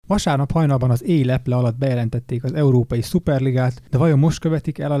Vasárnap hajnalban az éj leple alatt bejelentették az Európai Szuperligát, de vajon most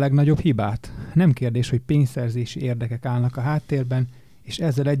követik el a legnagyobb hibát? Nem kérdés, hogy pénzszerzési érdekek állnak a háttérben, és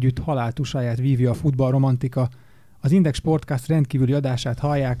ezzel együtt haláltusáját vívja a futballromantika. Az Index Podcast rendkívüli adását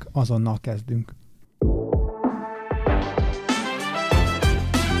hallják, azonnal kezdünk.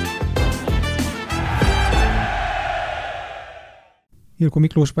 Ilko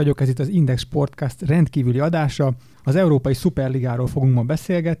Miklós vagyok, ez itt az Index Podcast rendkívüli adása. Az Európai Szuperligáról fogunk ma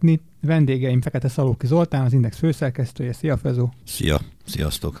beszélgetni. Vendégeim Fekete Szalóki Zoltán, az Index főszerkesztője. Szia, Fezó! Szia!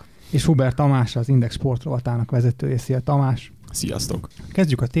 Sziasztok! És Hubert Tamás, az Index sportrovatának vezetője. Szia, Tamás! Sziasztok!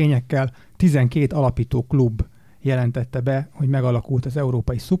 Kezdjük a tényekkel. 12 alapító klub jelentette be, hogy megalakult az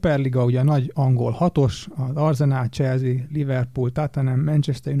Európai Szuperliga, ugye a nagy angol hatos, az Arsenal, Chelsea, Liverpool, Tottenham,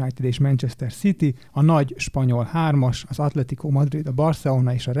 Manchester United és Manchester City, a nagy spanyol hármas, az Atlético Madrid, a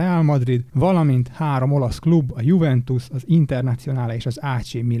Barcelona és a Real Madrid, valamint 3 olasz klub, a Juventus, az Internazionale és az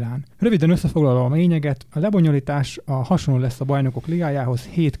AC Milan. Röviden összefoglalom a lényeget, a lebonyolítás hasonló lesz a Bajnokok Ligájához,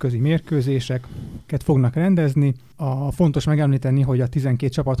 hétközi mérkőzéseket fognak rendezni. Fontos megemlíteni, hogy a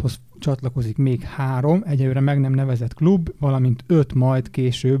 12 csapathoz csatlakozik még 3, egyelőre meg nem nevezett klub, valamint 5 majd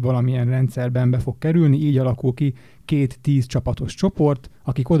később valamilyen rendszerben be fog kerülni, így alakul ki 2 10 csapatos csoport,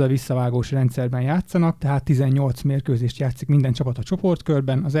 akik oda-visszavágós rendszerben játszanak, tehát 18 mérkőzést játszik minden csapat a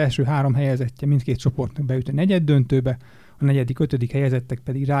csoportkörben, az első 3 helyezettje mindkét csoportnak beüt a negyeddöntőbe, a 4., 5. helyezettek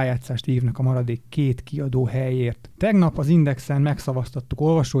pedig rájátszást vívnak a maradék 2 kiadó helyért. Tegnap az Indexen megszavaztattuk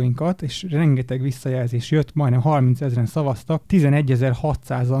olvasóinkat, és rengeteg visszajelzés jött, majdnem 30 000-en szavaztak,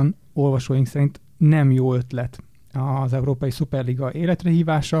 11.600-an olvasóink szerint nem jó ötlet az Európai Szuperliga életre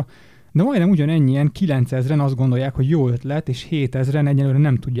hívása, de majdnem ugyanennyien 9.000-en azt gondolják, hogy jó ötlet, és 7.000-en egyelőre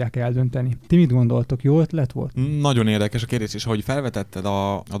nem tudják eldönteni. Ti mit gondoltok, jó ötlet volt? Nagyon érdekes a kérdés, és ahogy felvetetted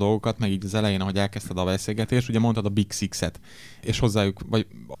a dolgokat, meg így az elején, ahogy elkezdted a beszélgetést, ugye mondtad a Big Six-et, és hozzájuk, vagy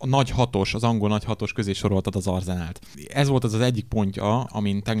a nagy hatos, az angol nagy hatos közé soroltad az Arsenált. Ez volt az egyik pontja,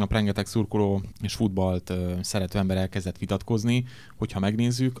 amin tegnap rengeteg szurkoló és futballt szerető ember elkezdett vitatkozni, hogyha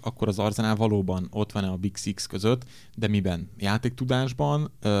megnézzük, akkor az Arsenal valóban ott van a Big Six között, de miben?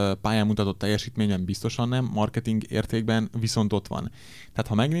 Játéktudásban, pályán mutatott teljesítményben biztosan nem, marketing értékben viszont ott van. Tehát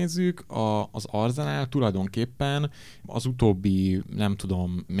ha megnézzük, az Arsenal tulajdonképpen az utóbbi, nem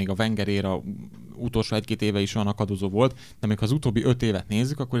tudom, még a Wenger éra utolsó 1-2 éve is olyan akadozó volt, de még ha az utóbbi 5 évet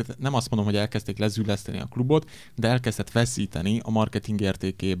nézzük, akkor nem azt mondom, hogy elkezdték lezülleszteni a klubot, de elkezdett veszíteni a marketing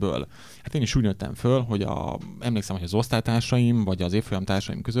értékéből. Hát én is úgy nőttem föl, hogy emlékszem, hogy az osztálytársaim, vagy az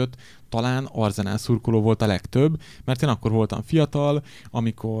évfolyamtársaim között talán Arsenal szurkoló volt a legtöbb, mert én akkor voltam fiatal,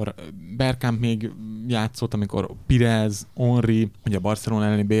 amikor Bergkamp még játszott, amikor Pires, Henry, ugye a Barcelona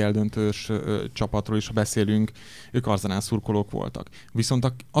elleni BL döntős csapatról is beszélünk, ők Arsenal szurkolók voltak.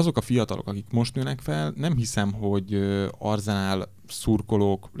 Viszont azok a fiatalok, akik most nőnek fel, nem hiszem, hogy Arsenal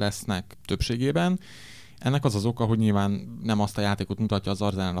szurkolók lesznek többségében. Ennek az az oka, hogy nyilván nem azt a játékot mutatja az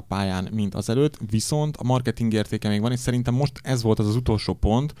Arsenal a pályán, mint azelőtt, viszont a marketing értéke még van, és szerintem most ez volt az utolsó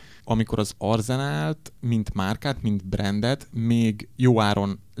pont, amikor az Arsenalt, mint márkát, mint brandet még jó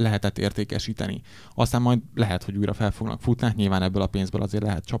áron lehetett értékesíteni. Aztán majd lehet, hogy újra fel fognak futni, nyilván ebből a pénzből azért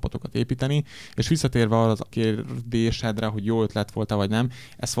lehet csapatokat építeni, és visszatérve az a kérdésedre, hogy jó ötlet volt-e vagy nem,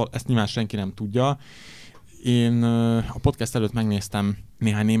 ezt nyilván senki nem tudja. Én a podcast előtt megnéztem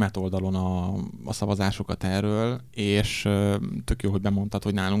néhány német oldalon a szavazásokat erről, és tök jó, hogy bemondtad,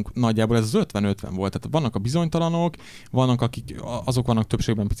 hogy nálunk nagyjából ez az 50-50 volt. Tehát vannak a bizonytalanok, azok vannak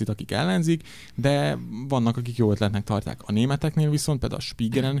többségben picit, akik ellenzik, de vannak, akik jó ötletnek tartják. A németeknél viszont például a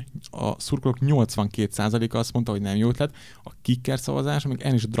Spiegelen a szurkolók 82%-a azt mondta, hogy nem jó ötlet. A Kicker szavazás, amíg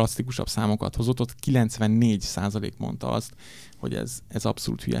ennél is drasztikusabb számokat hozott, ott 94% mondta azt, hogy ez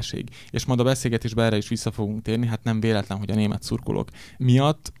abszolút hülyeség. És majd a beszélgetésben erre is vissza fogunk térni, hát nem véletlen, hogy a német szurkolók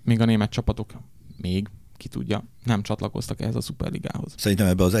miatt még a német csapatok ki tudja, nem csatlakoztak ehhez a Szuperligához. Szerintem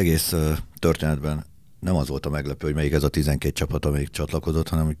ebben az egész történetben nem az volt a meglepő, hogy melyik ez a 12 csapat, amelyik csatlakozott,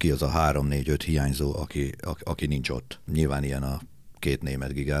 hanem hogy ki az a 3-4-5 hiányzó, aki nincs ott. Nyilván ilyen a 2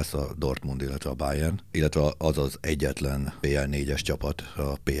 német gigász, a Dortmund, illetve a Bayern, illetve az egyetlen BL4-es csapat,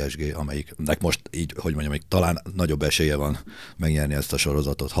 a PSG, amelyiknek most így, hogy mondjam, még talán nagyobb esélye van megnyerni ezt a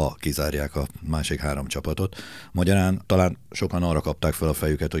sorozatot, ha kizárják a másik 3 csapatot. Magyarán talán sokan arra kapták fel a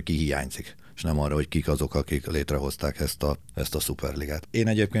fejüket, hogy ki hiányzik, és nem arra, hogy kik azok, akik létrehozták ezt a szuperligát. Én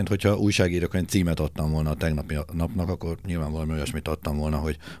egyébként, hogyha újságíróként címet adtam volna a tegnapi napnak, akkor nyilván valami olyasmit adtam volna,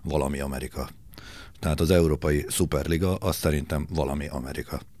 hogy valami Amerika. Tehát az Európai Szuperliga az szerintem valami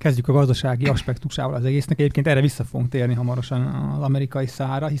Amerika. Kezdjük a gazdasági aspektusával az egésznek. Egyébként erre vissza fogunk térni hamarosan az amerikai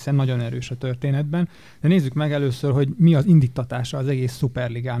szára, hiszen nagyon erős a történetben. De nézzük meg először, hogy mi az indítatása az egész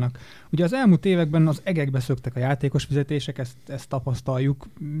Szuperligának. Ugye az elmúlt években az egekbe szöktek a játékos fizetések, ezt tapasztaljuk,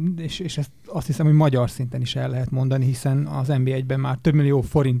 és ezt azt hiszem, hogy magyar szinten is el lehet mondani, hiszen az NB1-ben már több millió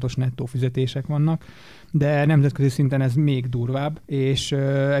forintos nettó fizetések vannak, de nemzetközi szinten ez még durvább, és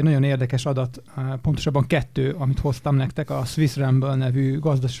egy nagyon érdekes adat, pontosabban 2, amit hoztam nektek, a Swiss Ramble nevű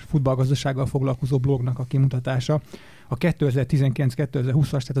futballgazdasággal foglalkozó blognak a kimutatása. A 2019-2020-as,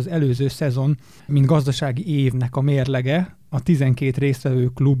 tehát az előző szezon, mint gazdasági évnek a mérlege a 12 résztvevő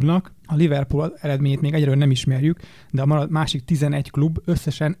klubnak. A Liverpool eredményét még egyről nem ismerjük, de a másik 11 klub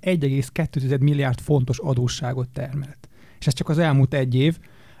összesen 1,2 milliárd fontos adósságot termelt. És ez csak az elmúlt egy év,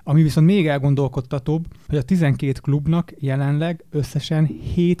 ami viszont még elgondolkodtatóbb, hogy a 12 klubnak jelenleg összesen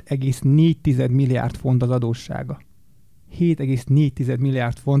 7,4 milliárd font az adóssága. 7,4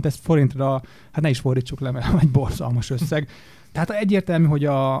 milliárd font, ezt forintra, hát ne is fordítsuk le, mert egy borzalmas összeg. Tehát egyértelmű, hogy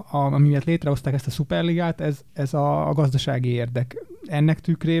amiért létrehozták ezt a Szuperligát, ez a gazdasági érdek. Ennek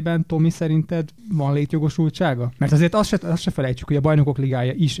tükrében, Tomi, szerinted van létjogosultsága? Mert azért azt se felejtsük, hogy a Bajnokok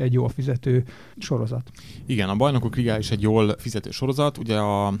Ligája is egy jól fizető sorozat. Igen, a Bajnokok Ligája is egy jól fizető sorozat. Ugye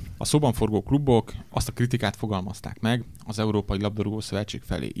a szóban forgó klubok azt a kritikát fogalmazták meg az Európai Labdarúgó Szövetség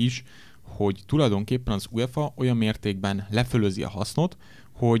felé is, hogy tulajdonképpen az UEFA olyan mértékben lefölözi a hasznot,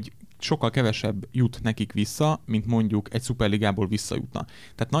 hogy sokkal kevesebb jut nekik vissza, mint mondjuk egy szuperligából visszajutna.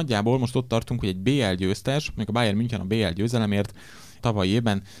 Tehát nagyjából most ott tartunk, hogy egy BL győztes, még a Bayern München a BL győzelemért tavalyi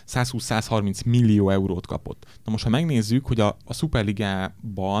évben 120-130 millió eurót kapott. Na most, ha megnézzük, hogy a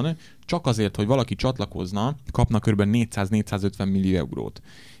szuperligában csak azért, hogy valaki csatlakozna, kapna kb. 400-450 millió eurót.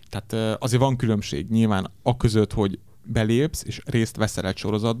 Tehát azért van különbség nyilván aközött, hogy belépsz és részt veszel egy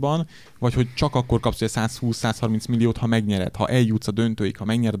sorozatban, vagy hogy csak akkor kapsz 120-130 milliót, ha megnyered, ha eljutsz a döntőig, ha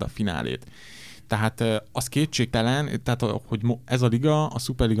megnyered a finálét. Tehát az kétségtelen, tehát hogy ez a liga, a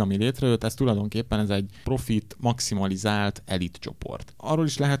Szuperliga, ami létrejött, ez tulajdonképpen ez egy profit maximalizált elit csoport. Arról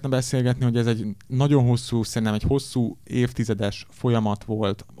is lehetne beszélgetni, hogy ez egy nagyon hosszú, szerintem egy hosszú évtizedes folyamat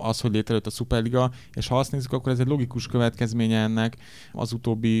volt az, hogy létrejött a Szuperliga, és ha azt nézzük, akkor ez egy logikus következménye ennek az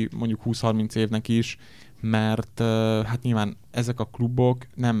utóbbi mondjuk 20-30 évnek is, mert hát nyilván ezek a klubok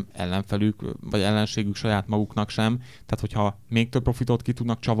nem ellenfelük, vagy ellenségük saját maguknak sem, tehát hogyha még több profitot ki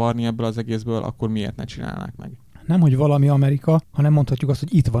tudnak csavarni ebből az egészből, akkor miért ne csinálnák meg? Nem, hogy valami Amerika, hanem mondhatjuk azt,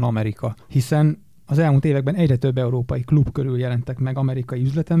 hogy itt van Amerika, hiszen az elmúlt években egyre több európai klub körül jelentek meg amerikai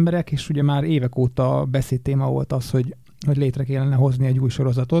üzletemberek, és ugye már évek óta beszédtéma volt az, hogy létre kellene hozni egy új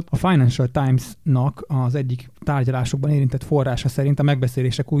sorozatot. A Financial Times-nak az egyik tárgyalásokban érintett forrása szerint a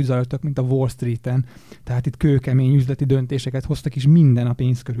megbeszélések úgy zajlottak, mint a Wall Street-en. Tehát itt kőkemény üzleti döntéseket hoztak, és minden a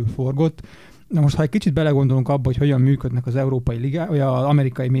pénz körül forgott. Na most, ha egy kicsit belegondolunk abba, hogy hogyan működnek az európai ligák, vagy az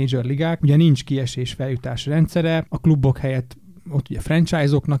amerikai major ligák, ugye nincs kiesés feljutás rendszere, a klubok helyett ott ugye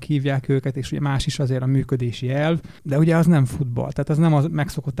franchise-oknak hívják őket, és ugye más is azért a működési elv, de ugye az nem futball, tehát az nem az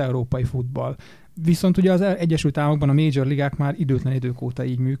megszokott európai futball. Viszont ugye az Egyesült Államokban a major ligák már időtlen idők óta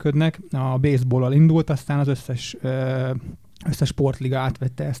így működnek. A baseball-al indult, aztán az összes sportliga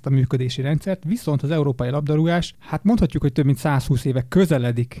átvette ezt a működési rendszert, viszont az európai labdarúgás, hát mondhatjuk, hogy több mint 120 éve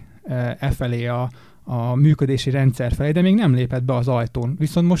közeledik felé a működési rendszer felé, de még nem lépett be az ajtón.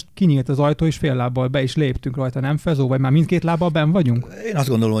 Viszont most kinyílt az ajtó, és fél lábbal be is léptünk rajta, nem Fezó? Vagy már mindkét lábbal benn vagyunk? Én azt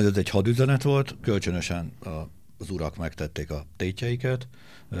gondolom, hogy ez egy hadüzenet volt, kölcsönösen az urak megtették a tétjeiket.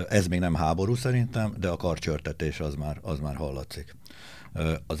 Ez még nem háború szerintem, de a karcsörtetés az már hallatszik.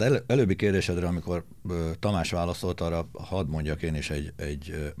 Az előbbi kérdésedre, amikor Tamás válaszolt, arra hadd mondjak én is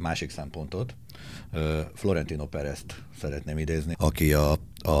egy másik szempontot. Florentino Perezt szeretném idézni, aki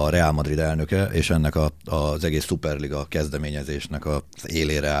a Real Madrid elnöke, és ennek az egész Szuperliga kezdeményezésnek az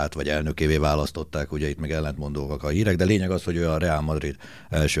élére állt, vagy elnökévé választották, ugye itt még ellentmondóak a hírek, de lényeg az, hogy ő a Real Madrid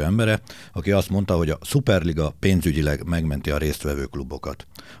első embere, aki azt mondta, hogy a Szuperliga pénzügyileg megmenti a résztvevő klubokat.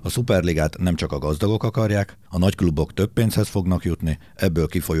 A Szuperligát nem csak a gazdagok akarják, a nagy klubok több pénzhez fognak jutni, ebből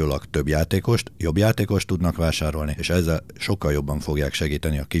kifolyólag jobb játékost tudnak vásárolni, és ezzel sokkal jobban fogják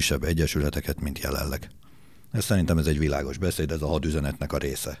segíteni a kisebb egyesületeket, mint jelenleg. Szerintem ez egy világos beszéd, ez a hadüzenetnek a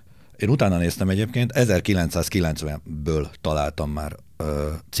része. Én utána néztem egyébként, 1990-ből találtam már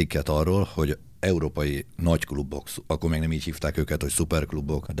cikket arról, hogy európai nagyklubok, akkor még nem így hívták őket, hogy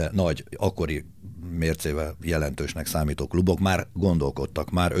szuperklubok, de nagy, akkori mércével jelentősnek számító klubok már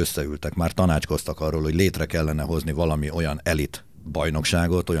gondolkodtak, már összeültek, már tanácskoztak arról, hogy létre kellene hozni valami olyan elit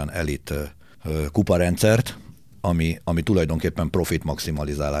bajnokságot, olyan elit kuparendszert, ami tulajdonképpen profit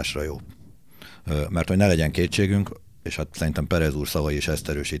maximalizálásra jó. Mert hogy ne legyen kétségünk, és hát szerintem Perez úr szavai is ezt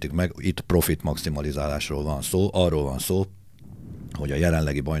erősítik meg, itt profit maximalizálásról van szó, arról van szó, hogy a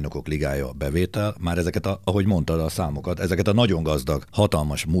jelenlegi bajnokok ligája bevétel, már ezeket, ahogy mondtad a számokat, ezeket a nagyon gazdag,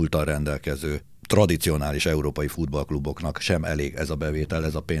 hatalmas múlttal rendelkező, tradicionális európai futballkluboknak sem elég ez a bevétel,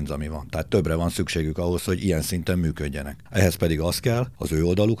 ez a pénz, ami van. Tehát többre van szükségük ahhoz, hogy ilyen szinten működjenek. Ehhez pedig az kell az ő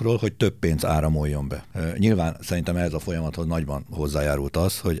oldalukról, hogy több pénz áramoljon be. Nyilván szerintem ehhez a folyamathoz nagyban hozzájárult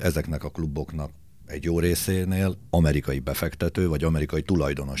az, hogy ezeknek a kluboknak egy jó részénél amerikai befektető, vagy amerikai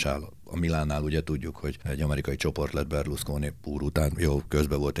tulajdonos áll. A Milánnál ugye tudjuk, hogy egy amerikai csoport lett Berlusconi úr után, jó,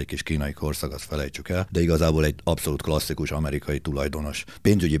 közben volt egy kis kínai korszak, azt felejtsük el, de igazából egy abszolút klasszikus amerikai tulajdonos,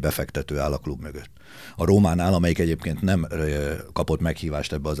 pénzügyi befektető áll a klub mögött. A Rómánál, amelyik egyébként nem kapott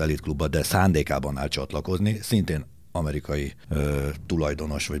meghívást ebbe az elitklubba, de szándékában áll csatlakozni, szintén amerikai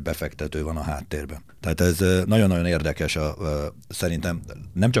tulajdonos vagy befektető van a háttérben. Tehát ez nagyon-nagyon érdekes, szerintem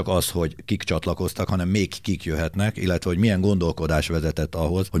nem csak az, hogy kik csatlakoztak, hanem még kik jöhetnek, illetve hogy milyen gondolkodás vezetett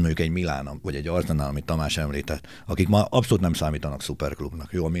ahhoz, hogy mondjuk egy Milán vagy egy Arsenal, amit Tamás említett, akik ma abszolút nem számítanak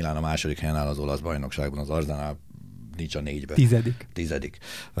szuperklubnak. Jó, a Milán a második helyen áll az olasz bajnokságban, az Arsenal nincs a 4-ben. Tizedik.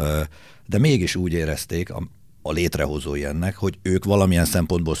 De mégis úgy érezték a létrehozói ennek, hogy ők valamilyen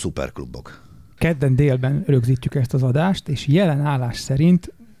szempontból szuperklubok. Kedden délben rögzítjük ezt az adást, és jelen állás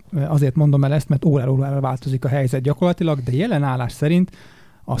szerint, azért mondom el ezt, mert órára változik a helyzet gyakorlatilag, de jelen állás szerint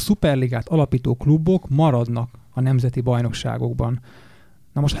a szuperligát alapító klubok maradnak a nemzeti bajnokságokban.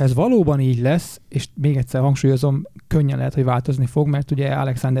 Na most, ha ez valóban így lesz, és még egyszer hangsúlyozom, könnyen lehet, hogy változni fog, mert ugye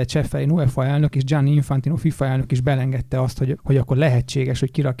Alexander Ceferin UEFA elnök és Gianni Infantino FIFA elnök is belengedte azt, hogy akkor lehetséges,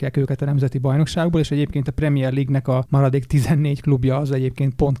 hogy kirakják őket a nemzeti bajnokságból, és egyébként a Premier League-nek a maradék 14 klubja az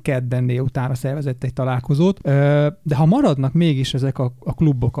egyébként pont kedden délutára szervezett egy találkozót. De ha maradnak mégis ezek a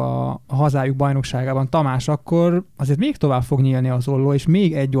klubok a hazájuk bajnokságában, Tamás, akkor azért még tovább fog nyílni az olló, és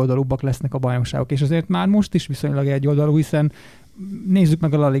még egyoldalúbbak lesznek a bajnokságok, és azért már most is viszonylag egyoldalú, hiszen nézzük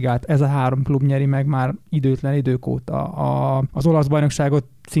meg a La Ligát, ez a 3 klub nyeri meg már időtlen idők óta. Az olasz bajnokságot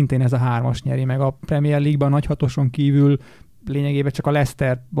szintén ez a 3-as nyeri meg. A Premier League-ban nagy hatoson kívül lényegében csak a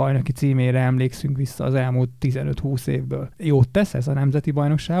Leicester bajnoki címére emlékszünk vissza az elmúlt 15-20 évből. Jót tesz ez a nemzeti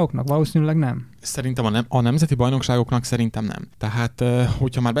bajnokságoknak? Valószínűleg nem. Szerintem a nemzeti bajnokságoknak szerintem nem. Tehát,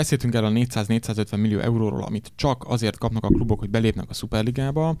 hogyha már beszéltünk erről a 400-450 millió euróról, amit csak azért kapnak a klubok, hogy belépnek a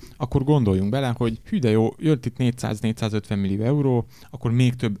Szuperligába, akkor gondoljunk bele, hogy hű de jó, jött itt 400-450 millió euró, akkor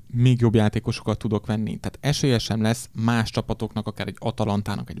még több, még jobb játékosokat tudok venni. Tehát esélyesem lesz más csapatoknak, akár egy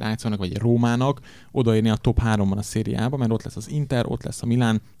Atalantának, egy Lációnak, vagy egy Rómának odaérni a top 3-ban a szériába, mert ott lesz az Inter, ott lesz a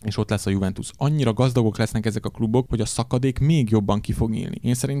Milán, és ott lesz a Juventus. Annyira gazdagok lesznek ezek a klubok, hogy a szakadék még jobban ki fog nyílni.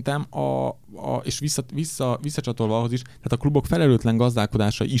 Én szerintem és visszacsatolva ahhoz is, tehát a klubok felelőtlen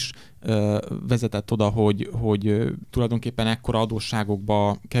gazdálkodása is vezetett oda, hogy tulajdonképpen ekkora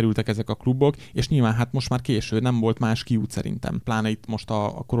adósságokba kerültek ezek a klubok, és nyilván hát most már késő, nem volt más kiút szerintem. Pláne itt most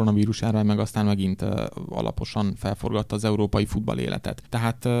a koronavírus járvány meg aztán megint alaposan felforgatta az európai futball életet.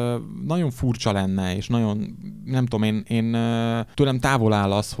 Tehát nagyon furcsa lenne, és nagyon, nem tudom, én tőlem távol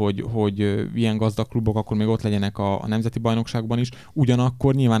áll az, hogy ilyen gazdag klubok akkor még ott legyenek a nemzeti bajnokságban is,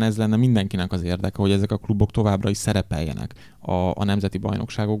 ugyanakkor nyilván ez lenne mindenkinek az érdeke, hogy ezek a klubok továbbra is szerepeljenek a nemzeti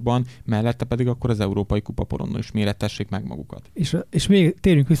bajnokságokban, mellette pedig akkor az európai kupaporondon is mérettessék meg magukat. És még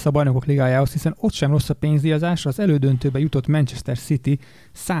térjünk vissza a Bajnokok Ligájához, hiszen ott sem rossz a pénzdíjazás, az elődöntőbe jutott Manchester City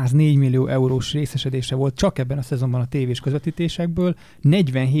 104 millió eurós részesedése volt csak ebben a szezonban a tévés közvetítésekből,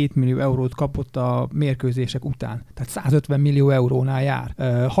 47 millió eurót kapott a mérkőzések után, tehát 150 millió eurónál jár.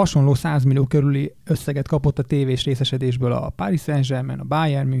 Hasonló 100 millió körüli összeget kapott a tévés részesedésből a Paris Saint-Germain, a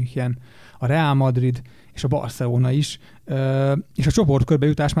Bayern München, a Real Madrid és a Barcelona is, és a csoportkörbe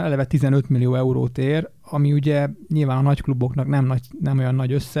jutás már eleve 15 millió eurót ér, ami ugye nyilván a nagy kluboknak nem olyan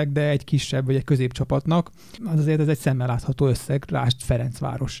nagy összeg, de egy kisebb vagy egy középcsapatnak, azért ez egy szemmel látható összeg, lásd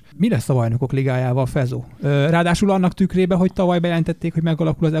Ferencváros. Mi lesz a Bajnokok Ligájával, Fezó? Ráadásul annak tükrében, hogy tavaly bejelentették, hogy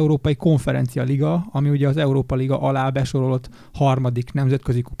megalakul az Európai Konferencia Liga, ami ugye az Európa Liga alá besorolott harmadik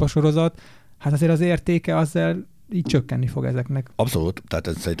nemzetközi kupasorozat, hát azért az értéke azzal így csökkenni fog ezeknek. Abszolút,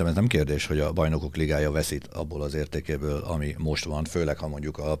 tehát szerintem ez nem kérdés, hogy a Bajnokok Ligája veszít abból az értékéből, ami most van, főleg ha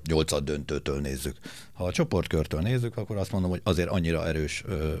mondjuk a 8. döntőtől nézzük. Ha a csoportkörtől nézzük, akkor azt mondom, hogy azért annyira erős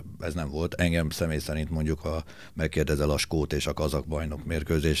ez nem volt. Engem személy szerint mondjuk, ha megkérdezel a skót és a kazak bajnok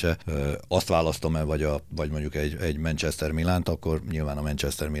mérkőzése, azt választom el, vagy mondjuk egy Manchester Milánt, akkor nyilván a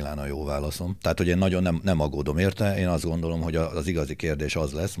Manchester Milán a jó válaszom. Tehát, hogy én nagyon nem aggódom érte, én azt gondolom, hogy az igazi kérdés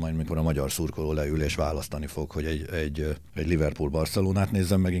az lesz, majd mikor a magyar szurkoló leül és választani fog, hogy egy Liverpool-Barcelonát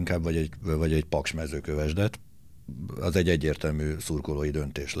nézzem meg inkább, vagy egy Paks Mezőkövesdet. Az egy egyértelmű szurkolói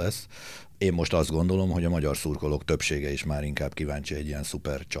döntés lesz. Én most azt gondolom, hogy a magyar szurkolók többsége is már inkább kíváncsi egy ilyen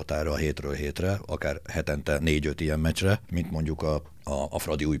szuper csatára hétről hétre, akár hetente 4-5 ilyen meccsre, mint mondjuk a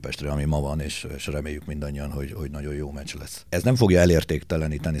Fradi Újpestre, ami ma van, és reméljük mindannyian, hogy nagyon jó meccs lesz. Ez nem fogja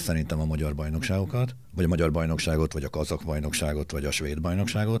elértékteleníteni szerintem a magyar bajnokságokat, vagy a magyar bajnokságot, vagy a kazak bajnokságot, vagy a svéd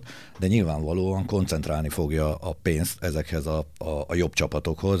bajnokságot, de nyilvánvalóan koncentrálni fogja a pénzt ezekhez a jobb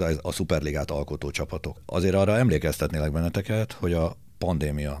csapatokhoz, a szuperligát alkotó csapatok. Azért arra emlékeztetnélek benneteket, hogy a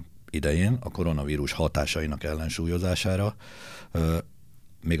pandémia idején a koronavírus hatásainak ellensúlyozására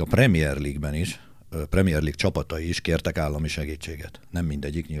még a Premier League-ben is, Premier League csapatai is kértek állami segítséget. Nem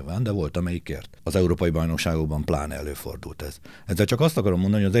mindegyik nyilván, de volt, amelyik kért. Az európai bajnokságokban pláne előfordult ez. Ezzel csak azt akarom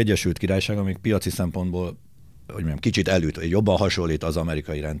mondani, hogy az Egyesült Királyság, amíg piaci szempontból hogy mondjam, kicsit jobban hasonlít az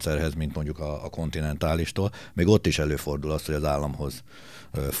amerikai rendszerhez, mint mondjuk a kontinentálistól, még ott is előfordul az, hogy az államhoz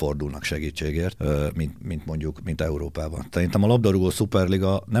fordulnak segítségért, mint Európában. Szerintem a labdarúgó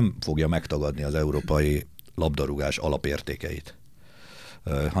szuperliga nem fogja megtagadni az európai labdarúgás alapértékeit,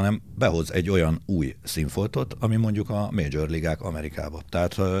 hanem behoz egy olyan új színfoltot, ami mondjuk a major ligák Amerikában.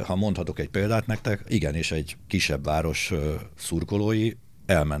 Tehát ha mondhatok egy példát nektek, igenis egy kisebb város szurkolói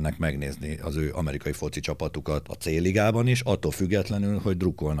elmennek megnézni az ő amerikai foci csapatukat a C-ligában is, attól függetlenül, hogy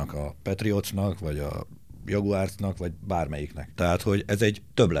drukkolnak a Patriotsnak, vagy a Jaguarsnak, vagy bármelyiknek. Tehát, hogy ez egy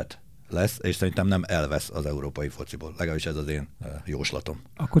többlet lesz, és szerintem nem elvesz az európai fociból. Legalábbis ez az én jóslatom.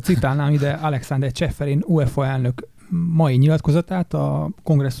 Akkor citálnám ide Alexander Ceferin UEFA elnök mai nyilatkozatát, a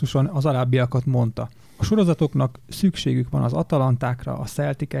kongresszuson az alábbiakat mondta. A sorozatoknak szükségük van az Atalantákra, a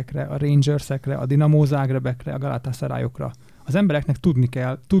Celticekre, a Rangersekre, a Dinamo Zágrebekre, a Galatasarayokra. Az embereknek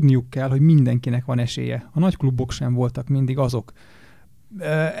tudniuk kell, hogy mindenkinek van esélye. A nagy klubok sem voltak mindig azok.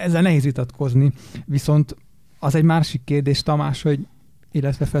 Ezzel nehéz vitatkozni, viszont az egy másik kérdés, Tamás, hogy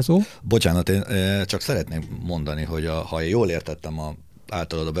illetve Fezó. Bocsánat, én csak szeretném mondani, hogy ha jól értettem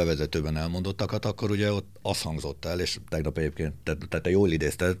általad a bevezetőben elmondottakat, akkor ugye ott az hangzott el, és tegnap egyébként, tehát te jól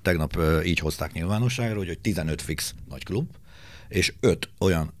idézted, tegnap így hozták nyilvánosságra, hogy 15 fix nagy klub, és 5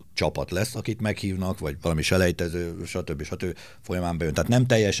 olyan csapat lesz, akit meghívnak, vagy valami selejtező, stb. Folyamán bejön. Tehát nem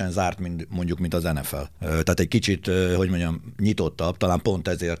teljesen zárt, mint az NFL. Tehát egy kicsit, hogy mondjam, nyitottabb, talán pont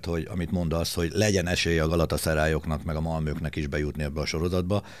ezért, hogy amit mondasz, hogy legyen esélye a Galatasarayoknak, meg a Malmöknek is bejutni ebbe a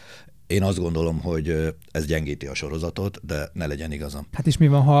sorozatba. Én azt gondolom, hogy ez gyengíti a sorozatot, de ne legyen igazam. Hát és mi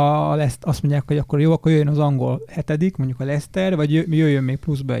van, ha azt mondják, hogy akkor jó, akkor jöjjön az angol 7., mondjuk a Leicester, vagy jöjjön még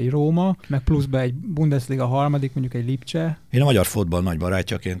pluszba egy Róma, meg pluszba egy Bundesliga 3., mondjuk egy Lipcse? Én a magyar fotball nagy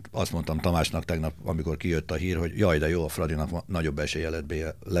barátjaként azt mondtam Tamásnak tegnap, amikor kijött a hír, hogy jaj, de jó, a Fradinak nagyobb esélye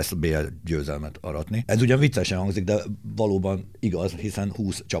lesz BL győzelmet aratni. Ez ugyan viccesen hangzik, de valóban igaz, hiszen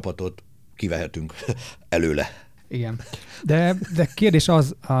 20 csapatot kivehetünk előle. Igen. De kérdés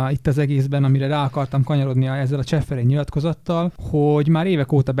az itt az egészben, amire rá akartam kanyarodni ezzel a Ceferin nyilatkozattal, hogy már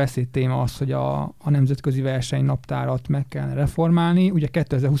évek óta beszédtéma az, hogy a nemzetközi versenynaptárat meg kell reformálni. Ugye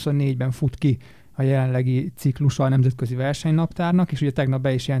 2024-ben fut ki a jelenlegi ciklusa a nemzetközi versenynaptárnak, és ugye tegnap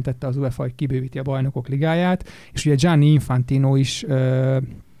be is jelentette az UEFA, hogy kibővíti a Bajnokok Ligáját, és ugye Gianni Infantino is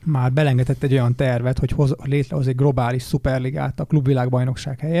már belengedett egy olyan tervet, hogy létrehoz egy globális szuperligát a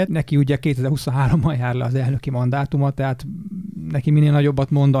klubvilágbajnokság helyett. Neki ugye 2023-ban jár le az elnöki mandátuma, tehát neki minél nagyobbat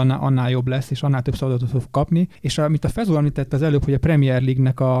mond, annál jobb lesz, és annál több szabadatot fog kapni. És amit a Fezó említett az előbb, hogy a Premier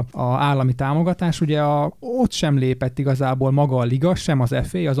League-nek a állami támogatás, ugye ott sem lépett igazából maga a liga, sem az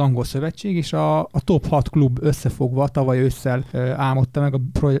FA, az angol szövetség, és a top 6 klub összefogva tavaly ősszel álmodta meg a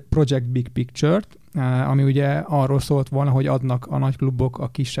Project Big Picture-t, ami ugye arról szólt volna, hogy adnak a nagy klubok a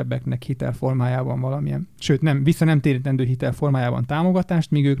kisebbeknek hitelformájában valamilyen, sőt nem térítendő hitelformájában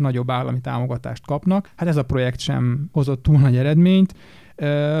támogatást, míg ők nagyobb állami támogatást kapnak. Hát ez a projekt sem hozott túl nagy eredményt,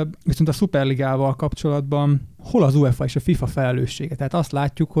 viszont a Szuperligával kapcsolatban hol az UEFA és a FIFA felelőssége? Tehát azt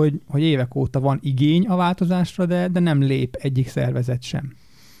látjuk, hogy évek óta van igény a változásra, de nem lép egyik szervezet sem.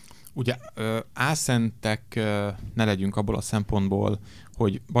 Ugye álszentek ne legyünk abból a szempontból,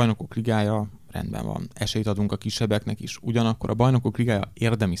 hogy Bajnokok Ligája rendben van, esélyt adunk a kisebbeknek is. Ugyanakkor a Bajnokok Ligája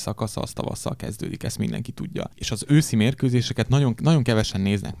érdemi szakasza az tavasszal kezdődik, ezt mindenki tudja. És az őszi mérkőzéseket nagyon, nagyon kevesen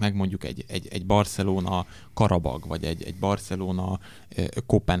néznek meg, mondjuk egy Barcelona Karabag, vagy egy Barcelona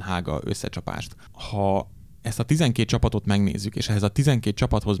Kopenhága összecsapást. Ha ezt a 12 csapatot megnézzük, és ehhez a 12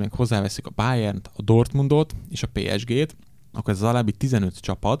 csapathoz még hozzáveszünk a Bayernt, a Dortmundot és a PSG-t, akkor ez az alábbi 15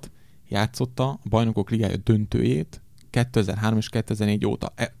 csapat játszotta a Bajnokok Ligája döntőjét 2003 és 2004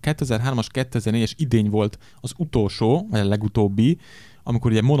 óta. 2003-as, 2004-es idény volt az utolsó, vagy a legutóbbi,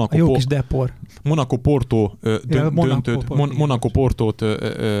 amikor ugye Monaco-Porto döntőt, Monaco-Portót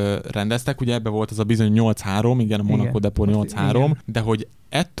rendeztek, ugye ebben volt az a bizony 8-3, igen, a Monaco Depor 8-3, de hogy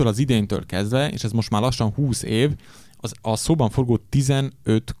ettől az idénytől kezdve, és ez most már lassan 20 év, a szóban forgó 15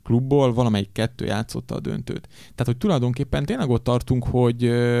 klubból valamelyik 2 játszotta a döntőt. Tehát, hogy tulajdonképpen tényleg ott tartunk,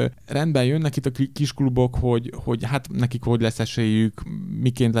 hogy rendben jönnek itt a kis klubok, hogy hát nekik hogy lesz esélyük,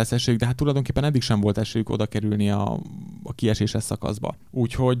 miként lesz esélyük, de hát tulajdonképpen eddig sem volt esélyük oda kerülni a kieséses szakaszba.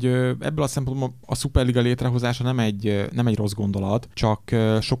 Úgyhogy ebből a szempontból a Szuperliga létrehozása nem egy rossz gondolat, csak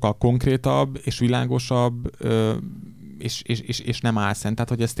sokkal konkrétabb és világosabb, és nem álszent, tehát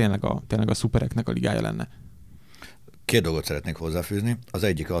hogy ez tényleg a szupereknek a ligája lenne. 2 dolgot szeretnék hozzáfűzni. Az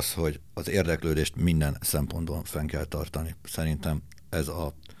egyik az, hogy az érdeklődést minden szempontból fenn kell tartani. Szerintem ez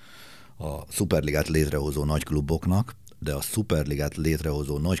a Szuperligát létrehozó nagykluboknak, de a Szuperligát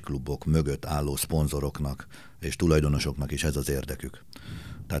létrehozó nagyklubok mögött álló szponzoroknak és tulajdonosoknak is ez az érdekük.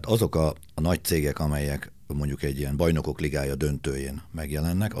 Tehát azok a nagy cégek, amelyek mondjuk egy ilyen bajnokok ligája döntőjén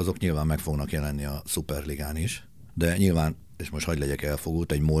megjelennek, azok nyilván meg fognak jelenni a Szuperligán is, de nyilván, és most hadd legyek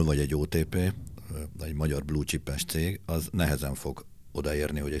elfogult, egy MOL vagy egy OTP, egy magyar blue chip-es cég, az nehezen fog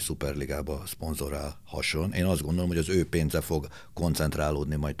odaérni, hogy egy szuperligába szponzorálhasson. Én azt gondolom, hogy az ő pénze fog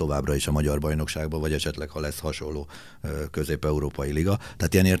koncentrálódni majd továbbra is a magyar bajnokságba, vagy esetleg, ha lesz hasonló közép-európai liga.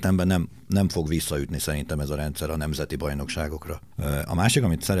 Tehát ilyen értelemben nem fog visszaütni szerintem ez a rendszer a nemzeti bajnokságokra. A másik,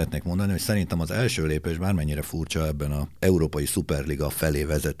 amit szeretnék mondani, hogy szerintem az első lépés, bármennyire furcsa ebben az európai szuperliga felé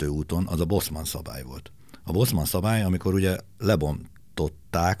vezető úton, az a Bosman szabály volt. A Bosman szabály, amikor ugye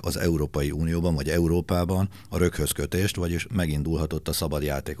lebontották az Európai Unióban, vagy Európában a röghözkötést, vagyis megindulhatott a szabad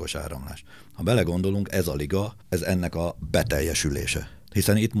játékos áramlás. Ha belegondolunk, ez a liga, ez ennek a beteljesülése.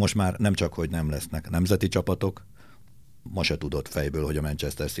 Hiszen itt most már nem csak, hogy nem lesznek nemzeti csapatok, ma se tudott fejből, hogy a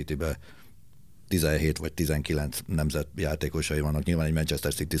Manchester Citybe 17 vagy 19 nemzetjátékosai vannak. Nyilván egy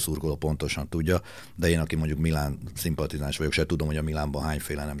Manchester City szurkoló pontosan tudja, de én, aki mondjuk Milán szimpatizáns vagyok, se tudom, hogy a Milánban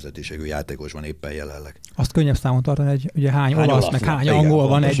hányféle nemzetiségű játékos van éppen jelenleg. Azt könnyebb számon tartani, hogy ugye hány olasz, meg hány angol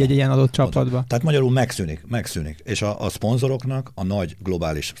van egy ilyen adott csapatban. Tehát magyarul megszűnik. És a szponzoroknak, a nagy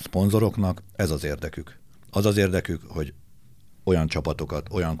globális szponzoroknak ez az érdekük. Az az érdekük, hogy olyan csapatokat,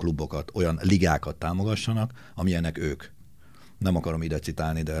 olyan klubokat, olyan ligákat támogassanak, amilyenek ők. Nem akarom ide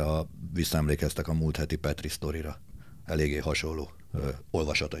citálni, de visszaemlékeztek a múlt heti Petri sztorira. Eléggé hasonló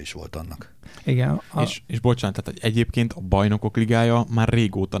olvasata is volt annak. Igen. És bocsánat, tehát egyébként a Bajnokok Ligája már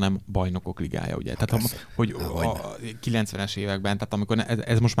régóta nem Bajnokok Ligája, ugye? Tehát hogy a 90-es években, tehát amikor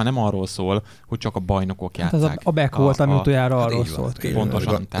ez most már nem arról szól, hogy csak a bajnokok játsszák. Hát ez a BEK volt, ami utoljára arról szólt.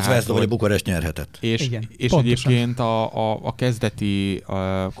 Pontosan. Ez Vezda vagy a Bukarest nyerhetett. És egyébként a kezdeti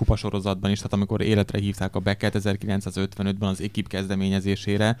kupasorozatban is, tehát amikor életre hívták a BEK-et 1955-ben az Ekip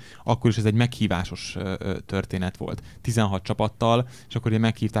kezdeményezésére, akkor is ez egy meghívásos történet volt. 16 csapattal, és akkor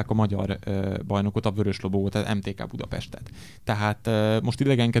meghívták a magyar bajnokot, a Vöröslobogót, az MTK Budapestet. Tehát most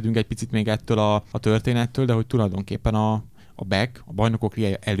idegenkedünk egy picit még ettől a történettől, de hogy tulajdonképpen a BEK, a Bajnokok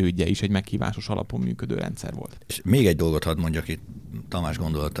Ligája elődje is egy meghívásos alapon működő rendszer volt. És még egy dolgot hadd mondjak itt, Tamás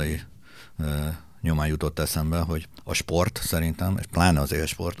gondolatai nyomán jutott eszembe, hogy a sport szerintem, és pláne az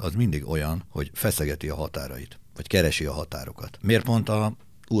élsport, az mindig olyan, hogy feszegeti a határait, vagy keresi a határokat. Miért pont a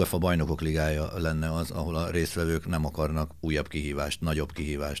UEFA Bajnokok Ligája lenne az, ahol a résztvevők nem akarnak újabb kihívást, nagyobb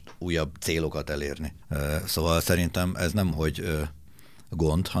kihívást, újabb célokat elérni. Szóval szerintem ez nem, hogy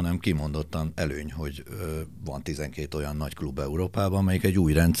gond, hanem kimondottan előny, hogy van 12 olyan nagy klub Európában, amelyik egy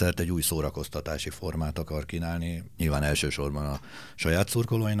új rendszert, egy új szórakoztatási formát akar kínálni, nyilván elsősorban a saját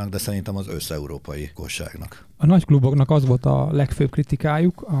szurkolóinak, de szerintem az összeurópai kosságnak. A nagy kluboknak az volt a legfőbb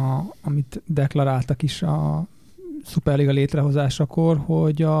kritikájuk, amit deklaráltak is a Szuperliga létrehozásakor,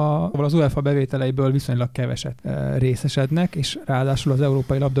 hogy az UEFA bevételeiből viszonylag keveset részesednek, és ráadásul az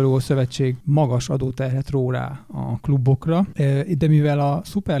Európai Labdarúgó Szövetség magas adóterhet ró rá a klubokra, de mivel a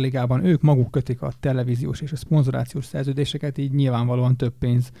Szuperligában ők maguk kötik a televíziós és a szponzorációs szerződéseket, így nyilvánvalóan több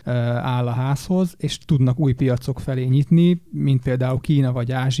pénz áll a házhoz, és tudnak új piacok felé nyitni, mint például Kína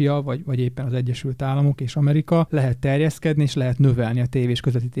vagy Ázsia, vagy éppen az Egyesült Államok és Amerika. Lehet terjeszkedni, és lehet növelni a tévés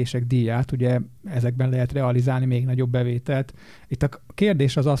közvetítések díját, ugye ezekben lehet realizálni még nagyobb bevételt. Itt a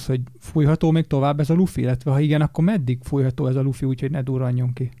kérdés az, hogy fújható még tovább ez a lufi, illetve ha igen, akkor meddig fújható ez a lufi, úgyhogy ne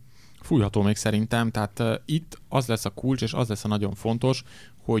durranjon ki? Fújható még szerintem, tehát itt az lesz a kulcs, és az lesz a nagyon fontos,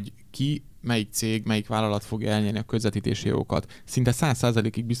 hogy melyik cég, melyik vállalat fogja elnyerni a közvetítési jogokat. Szinte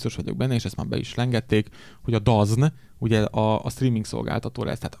 100%-ig biztos vagyok benne, és ezt már be is lengették, hogy a DAZN, ugye a streaming szolgáltató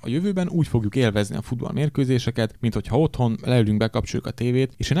lesz. Tehát a jövőben úgy fogjuk élvezni a futballmérkőzéseket, mint hogyha otthon leülünk, bekapcsoljuk a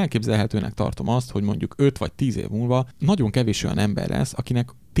tévét, és én elképzelhetőnek tartom azt, hogy mondjuk 5 vagy 10 év múlva nagyon kevés olyan ember lesz, akinek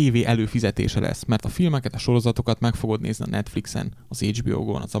tévé előfizetése lesz, mert a filmeket, a sorozatokat meg fogod nézni a Netflixen, az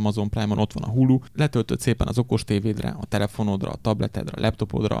HBO-gon, az Amazon Prime-on, ott van a Hulu, letöltöd szépen az okos tévédre, a telefonodra, a tabletedre, a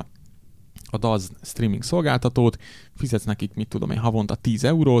laptopodra, a DAZN streaming szolgáltatót, fizetsz nekik, mit tudom én, havonta 10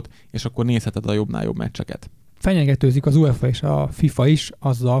 eurót, és akkor nézheted a jobbnál jobb meccseket. fenyegetőzik az UEFA és a FIFA is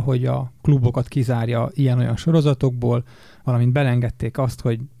azzal, hogy a klubokat kizárja ilyen-olyan sorozatokból, valamint belengedték azt,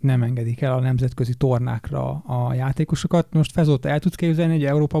 hogy nem engedik el a nemzetközi tornákra a játékosokat. Most Fezóta el tudsz képzelni egy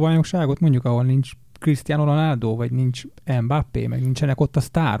Európa-bajnokságot, mondjuk ahol nincs Cristiano Ronaldo, vagy nincs Mbappé, meg nincsenek ott a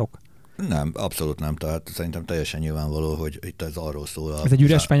sztárok? Nem, abszolút nem. Tehát szerintem teljesen nyilvánvaló, hogy itt ez arról szól. Ez egy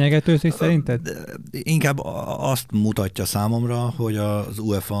üres fenyegetőzés szerinted? Inkább azt mutatja számomra, hogy az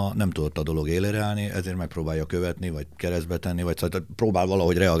UEFA nem tudott a dolog élére állni, ezért megpróbálja követni, vagy keresztbe tenni, vagy szóval próbál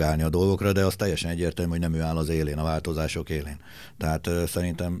valahogy reagálni a dolgokra, de az teljesen egyértelmű, hogy nem ő áll az élén, a változások élén. Tehát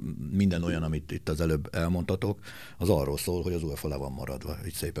szerintem minden olyan, amit itt az előbb elmondtatok, az arról szól, hogy az UEFA le van maradva,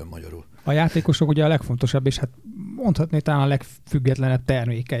 így szépen magyarul. A játékosok ugye a legfontosabb, és hát mondhatni talán a legfüggetlenebb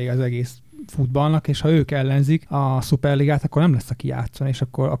termékei az egész futballnak, és ha ők ellenzik a szuperligát, akkor nem lesz, aki játszon, és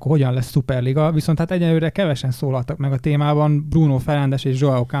akkor hogyan lesz szuperliga. Viszont hát egyelőre kevesen szólaltak meg a témában. Bruno Fernandes és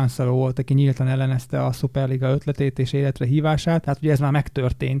Joao Cancelo volt, aki nyíltan ellenezte a szuperliga ötletét és életre hívását. Tehát ugye ez már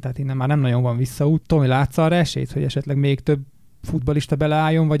megtörtént, tehát innen már nem nagyon van visszaút. Tomi, látsz arra esélyt, hogy esetleg még több futballista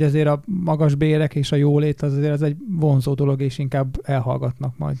beleálljon, vagy azért a magas bérek és a jólét azért az egy vonzó dolog, és inkább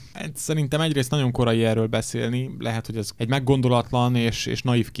elhallgatnak majd? Szerintem egyrészt nagyon korai erről beszélni, lehet, hogy ez egy meggondolatlan és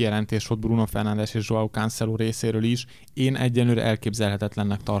naív kijelentés volt Bruno Fernandes és Joao Cancelo részéről is. Én egyenlőre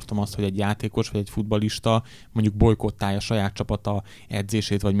elképzelhetetlennek tartom azt, hogy egy játékos vagy egy futballista mondjuk bojkottálja saját csapata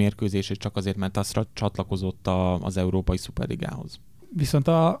edzését vagy mérkőzését csak azért, mert azt csatlakozott az Európai Szuperligához. Viszont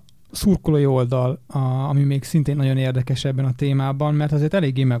a szurkolói oldal, ami még szintén nagyon érdekes ebben a témában, mert azért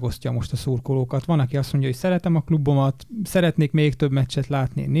eléggé megosztja most a szurkolókat. Van, aki azt mondja, hogy szeretem a klubomat, szeretnék még több meccset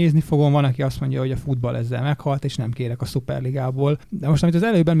látni, nézni fogom, van, aki azt mondja, hogy a futball ezzel meghalt, és nem kérek a szuperligából. De most, amit az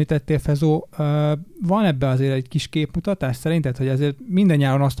előbb említettél, Fezó, van ebbe azért egy kis képmutatás szerinted, hogy azért minden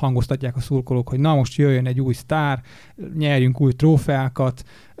nyáron azt hangoztatják a szurkolók, hogy na most jöjjön egy új sztár, nyerjünk új trófeákat,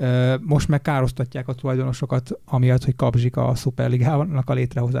 most meg károsztatják a tulajdonosokat, amiatt, hogy kapzsik a szuperligának a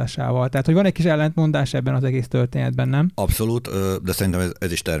létrehozásával. Tehát, hogy van egy kis ellentmondás ebben az egész történetben, nem? Abszolút, de szerintem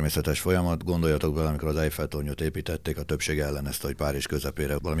ez is természetes folyamat. Gondoljatok bele, amikor az Eiffel-tornyot építették, a többség ellenezte, hogy Párizs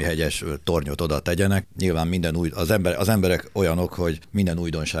közepére valami hegyes tornyot oda tegyenek. Nyilván minden az emberek olyanok, hogy minden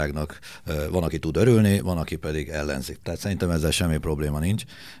újdonságnak van, aki tud örülni, van, aki pedig ellenzik. Tehát szerintem ezzel semmi probléma nincs.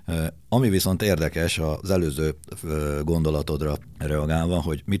 Ami viszont érdekes az előző gondolatodra reagálva,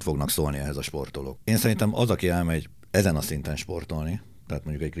 hogy mit fognak szólni ehhez a sportolók. Én szerintem az, aki elmegy ezen a szinten sportolni, tehát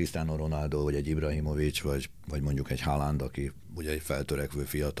mondjuk egy Cristiano Ronaldo, vagy egy Ibrahimovic, vagy mondjuk egy Haaland, aki ugye egy feltörekvő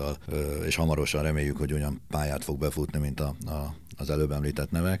fiatal, és hamarosan reméljük, hogy olyan pályát fog befutni, mint az előbb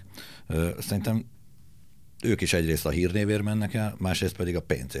említett nevek. Szerintem ők is egyrészt a hírnévért mennek el, másrészt pedig a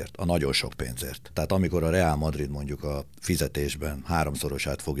pénzért, a nagyon sok pénzért. Tehát amikor a Real Madrid mondjuk a fizetésben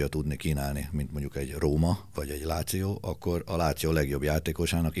 3-szorosát fogja tudni kínálni, mint mondjuk egy Róma vagy egy Lazio, akkor a Lazio legjobb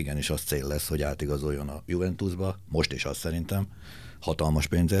játékosának igenis az cél lesz, hogy átigazoljon a Juventusba, most is azt szerintem, hatalmas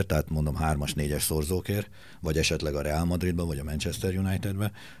pénzért, tehát mondom 3-as, 4-es szorzókért, vagy esetleg a Real Madridba, vagy a Manchester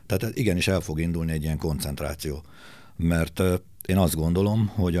Unitedbe. Tehát igenis el fog indulni egy ilyen koncentráció. Mert én azt gondolom,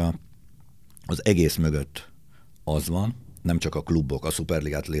 hogy az egész mögött az van, nem csak a klubok, a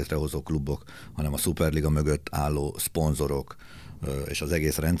szuperligát létrehozó klubok, hanem a szuperliga mögött álló szponzorok és az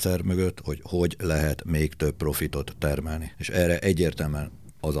egész rendszer mögött, hogy lehet még több profitot termelni. És erre egyértelműen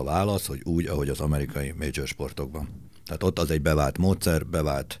az a válasz, hogy úgy, ahogy az amerikai major sportokban. Tehát ott az egy bevált módszer,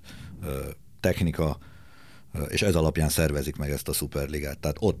 bevált technika, és ez alapján szervezik meg ezt a szuperligát.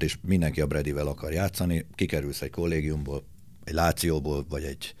 Tehát ott is mindenki a Bradyvel akar játszani, kikerülsz egy kollégiumból, egy Lációból, vagy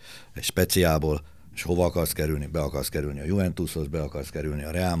egy speciából, és hova akarsz kerülni? Be akarsz kerülni a Juventushoz, be akarsz kerülni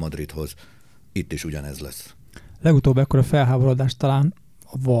a Real Madridhoz, itt is ugyanez lesz. Legutóbb ekkora felháborodást talán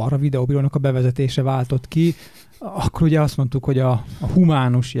a VAR, a videóbírónak a bevezetése váltott ki, akkor ugye azt mondtuk, hogy a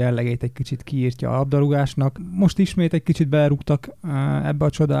humánus jellegét egy kicsit kiírtja a labdarúgásnak. Most ismét egy kicsit berúgtak ebbe a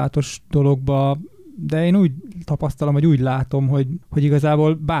csodálatos dologba, de én úgy tapasztalom, vagy úgy látom, hogy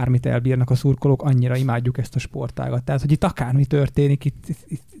igazából bármit elbírnak a szurkolók, annyira imádjuk ezt a sportágat. Tehát, hogy itt akármi történik, itt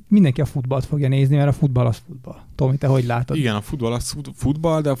mindenki a futballt fogja nézni, mert a futball az futball. Tomi, te hogy látod? Igen, a futball az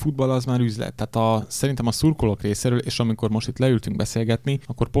futball, de a futball az már üzlet. Tehát szerintem a szurkolók részéről, és amikor most itt leültünk beszélgetni,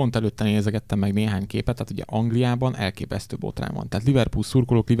 akkor pont előtte nézegettem meg néhány képet, tehát ugye Angliában elképesztő botrány van. Tehát Liverpool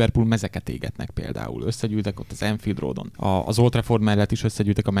szurkolók Liverpool mezeket égetnek például. Összegyűltek ott az Anfield Roadon. Az Old Trafford mellett is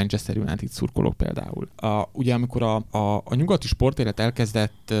összegyűltek a Manchester United szurkolók például. Ugye amikor a nyugati sportélet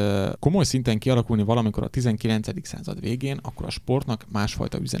elkezdett komoly szinten kialakulni valamikor a 19. század végén, akkor a sportnak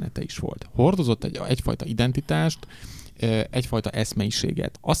másfajta üzenete is volt. Hordozott egyfajta identitást, egyfajta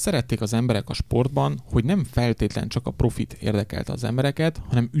eszmeiséget. Azt szerették az emberek a sportban, hogy nem feltétlen csak a profit érdekelte az embereket,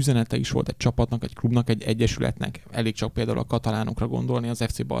 hanem üzenete is volt egy csapatnak, egy klubnak, egy egyesületnek. Elég csak például a katalánokra gondolni az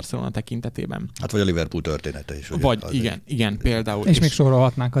FC Barcelona tekintetében. Hát vagy a Liverpool története is. Ugye? Vagy igen, például. És még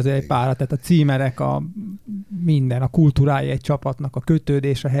sorolhatnánk azért egy párat, tehát a címerek, a minden, a kultúrája egy csapatnak, a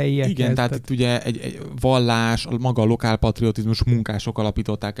kötődés a helyiekhez. Igen, tehát itt ugye egy vallás, maga a lokálpatriotizmus, munkások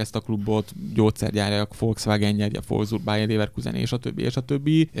alapították ezt a klubot, gyógyszergyárak, Volkswagen gyárja, Wolfsburg, Bayer Leverkusen és a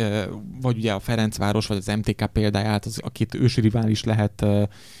többi. Vagy ugye a Ferencváros, vagy az MTK példáját, a két ősi rivális lehet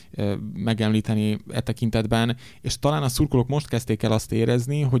megemlíteni e tekintetben, és talán a szurkolók most kezdték el azt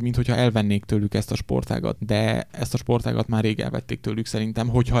érezni, hogy minthogyha elvennék tőlük ezt a sportágat, de ezt a sportágat már rég elvették tőlük szerintem,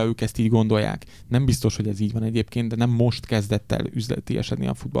 hogyha ők ezt így gondolják. Nem biztos, hogy ez így van egyébként, de nem most kezdett el üzletiesedni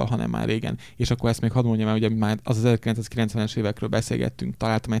a futball, hanem már régen. És akkor ezt még hadd mondjam el, ugye már az 1990-es évekről beszélgettünk.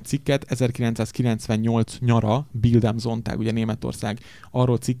 Találtam egy cikket, 1998 nyara, Bild am Sonntag, ugye Németország,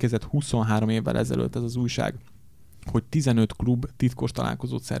 arról cikkezett 23 évvel ezelőtt ez az újság, hogy 15 klub titkos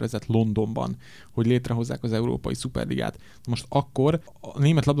találkozót szervezett Londonban, hogy létrehozzák az Európai Szuperligát. Most akkor a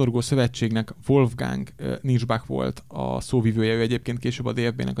Német Labdarúgó Szövetségnek Wolfgang Niersbach volt a szóvivője, ő egyébként később a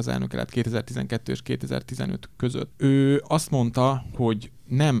DFB-nek az elnöke lett 2012 és 2015 között. Ő azt mondta, hogy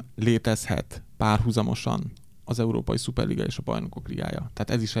nem létezhet párhuzamosan az Európai Szuperliga és a Bajnokok Ligája. Tehát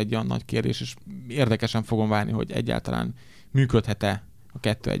ez is egy olyan nagy kérdés, és érdekesen fogom várni, hogy egyáltalán működhet-e a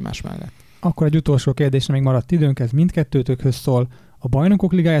kettő egymás mellett. Akkor egy utolsó kérdésre még maradt időnk, ez mindkettőtökhöz szól. A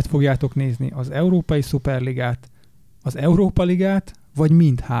Bajnokok Ligáját fogjátok nézni, az Európai Szuperligát, az Európa Ligát, vagy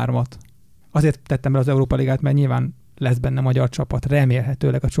mindhármat? Azért tettem be az Európa Ligát, mert nyilván lesz benne magyar csapat,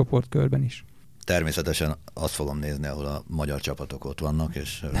 remélhetőleg a csoportkörben is. Természetesen azt fogom nézni, ahol a magyar csapatok ott vannak,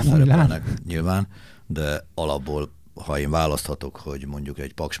 és szerepelnek nyilván, de alapból, ha én választhatok, hogy mondjuk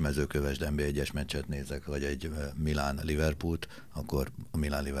egy Paks Mezőköves NB1-es meccset nézek, vagy egy Milán-Liverpoolt, akkor a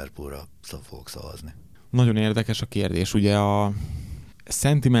Milán-Liverpoolra fogok szavazni. Nagyon érdekes a kérdés. Ugye a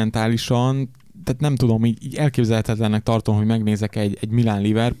szentimentálisan, tehát nem tudom, így elképzelhetetlennek tartom, hogy megnézek egy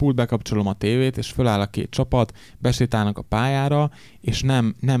Milán-Liverpool, bekapcsolom a tévét, és föláll a két csapat, besétálnak a pályára, és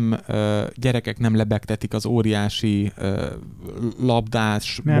nem gyerekek nem lebegtetik az óriási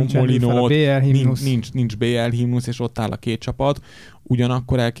labdás molinót, nincs BL himnusz, és ott áll a két csapat.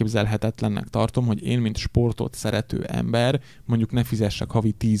 Ugyanakkor elképzelhetetlennek tartom, hogy én, mint sportot szerető ember, mondjuk ne fizessek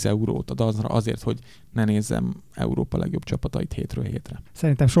havi 10 eurót azért, hogy ne nézzem Európa legjobb csapatait hétről hétre.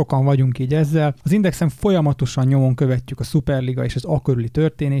 Szerintem sokan vagyunk így ezzel. Az Indexen folyamatosan nyomon követjük a Szuperliga és az akörüli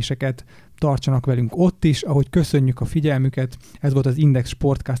történéseket. Tartsanak velünk ott is, ahogy köszönjük a figyelmüket. Ez volt az Index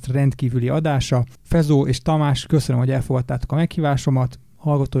Sportcast rendkívüli adása. Fezó és Tamás, köszönöm, hogy elfogadtátok a meghívásomat.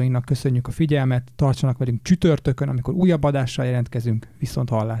 Hallgatóinknak köszönjük a figyelmet, tartsanak velünk csütörtökön, amikor újabb adással jelentkezünk, viszont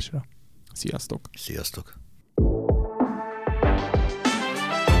hallásra. Sziasztok! Sziasztok!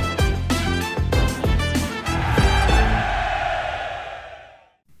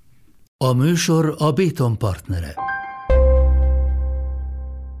 A műsor a Béton partnere.